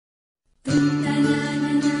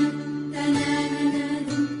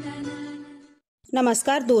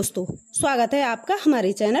नमस्कार दोस्तों, स्वागत है आपका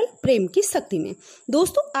हमारे चैनल प्रेम की शक्ति में।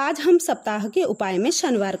 दोस्तों, आज हम सप्ताह के उपाय में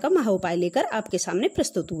शनिवार का महा उपाय लेकर आपके सामने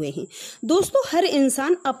प्रस्तुत हुए हैं। दोस्तों, हर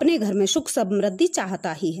इंसान अपने घर में सुख समृद्धि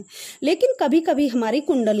चाहता ही है, लेकिन कभी कभी हमारी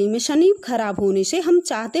कुंडली में शनि खराब होने से हम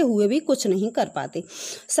चाहते हुए भी कुछ नहीं कर पाते।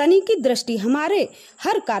 शनि की दृष्टि हमारे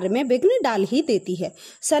हर कार्य में विघ्न डाल ही देती है।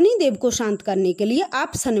 शनि देव को शांत करने के लिए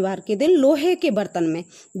आप शनिवार के दिन लोहे के बर्तन में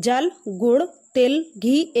जल, गुड़, तेल,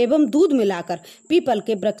 घी एवं दूध मिलाकर पीपल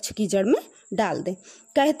के वृक्ष की जड़ में डाल दें।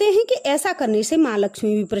 कहते हैं कि ऐसा करने से माँ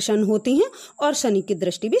लक्ष्मी भी प्रसन्न होती हैं और शनि की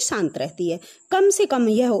दृष्टि भी शांत रहती है। कम से कम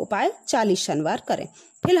यह उपाय 40 शनिवार करें।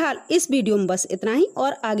 फिलहाल इस वीडियो में बस इतना ही,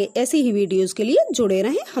 और आगे ऐसी ही वीडियोस के लिए जुड़े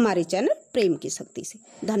रहें हमारे चैनल प्रेम की शक्ति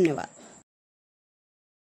से। धन्यवाद।